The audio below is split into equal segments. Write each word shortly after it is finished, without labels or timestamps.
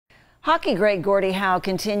Hockey great Gordie Howe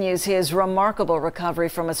continues his remarkable recovery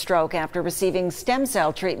from a stroke after receiving stem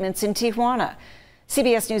cell treatments in Tijuana.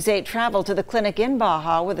 CBS News 8 traveled to the clinic in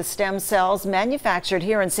Baja where the stem cells manufactured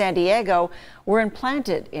here in San Diego were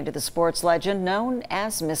implanted into the sports legend known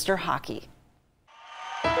as Mr. Hockey.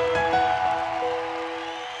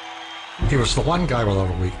 He was the one guy without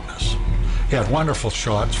a weakness. He had wonderful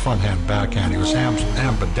shots, front hand, backhand. He was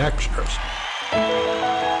ambidextrous.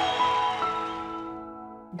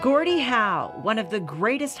 Gordie Howe, one of the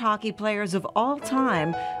greatest hockey players of all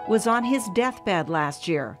time, was on his deathbed last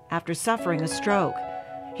year after suffering a stroke.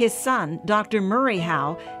 His son, Dr. Murray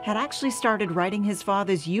Howe, had actually started writing his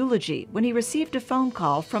father's eulogy when he received a phone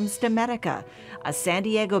call from Stemedica, a San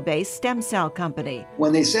Diego-based stem cell company.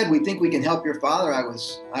 When they said, "We think we can help your father," I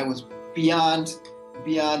was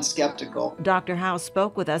beyond skeptical. Dr. Howe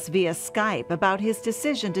spoke with us via Skype about his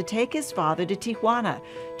decision to take his father to Tijuana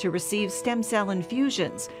to receive stem cell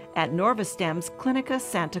infusions at Novastem's Clínica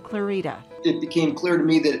Santa Clarita. It became clear to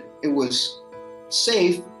me that it was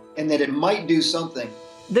safe and that it might do something.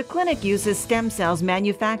 The clinic uses stem cells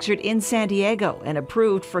manufactured in San Diego and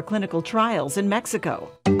approved for clinical trials in Mexico.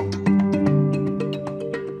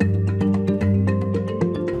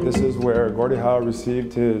 This is where Gordie Howe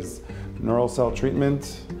received his neural cell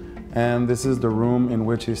treatment, and this is the room in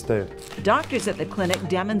which he stayed. Doctors at the clinic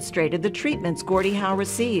demonstrated the treatments Gordie Howe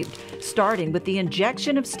received, starting with the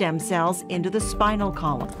injection of stem cells into the spinal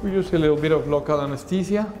column. We use a little bit of local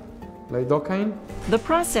anesthesia, lidocaine. The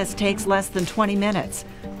process takes less than 20 minutes.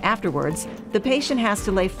 Afterwards, the patient has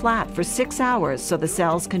to lay flat for 6 hours so the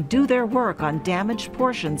cells can do their work on damaged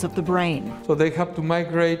portions of the brain. So they have to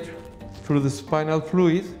migrate through the spinal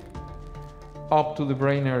fluid up to the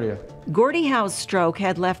brain area. Gordie Howe's stroke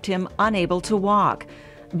had left him unable to walk,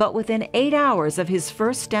 but within 8 hours of his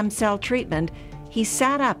first stem cell treatment, he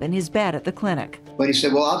sat up in his bed at the clinic. But he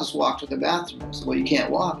said, "Well, I'll just walk to the bathroom." I said, "Well, you can't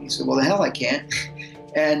walk." He said, "Well, the hell I can't."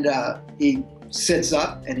 And he sits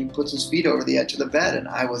up and he puts his feet over the edge of the bed, and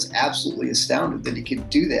I was absolutely astounded that he could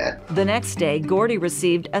do that. The next day, Gordie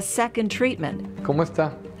received a second treatment. ¿Cómo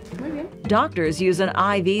está? Doctors use an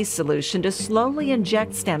IV solution to slowly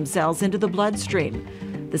inject stem cells into the bloodstream.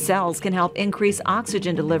 The cells can help increase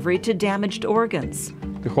oxygen delivery to damaged organs.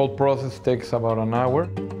 The whole process takes about an hour.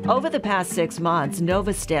 Over the past 6 months,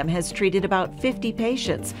 Novastem has treated about 50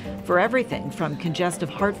 patients for everything from congestive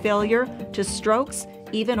heart failure to strokes,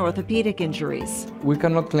 even orthopedic injuries. We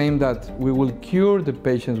cannot claim that we will cure the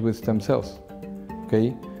patients with stem cells,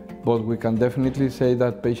 okay? But we can definitely say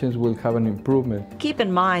that patients will have an improvement. Keep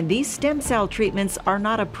in mind, these stem cell treatments are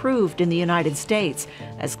not approved in the United States,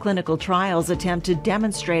 as clinical trials attempt to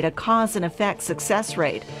demonstrate a cause and effect success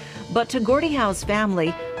rate. But to Gordie Howe's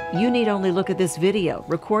family, you need only look at this video,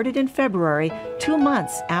 recorded in February, 2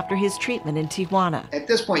 months after his treatment in Tijuana. At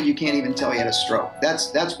this point, you can't even tell he had a stroke.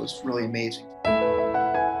 That's what's really amazing.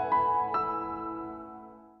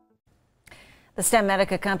 The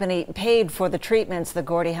Stemedica company paid for the treatments that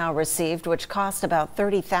Gordie Howe received, which cost about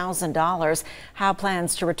 $30,000. Howe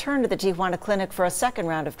plans to return to the Tijuana clinic for a second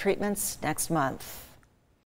round of treatments next month.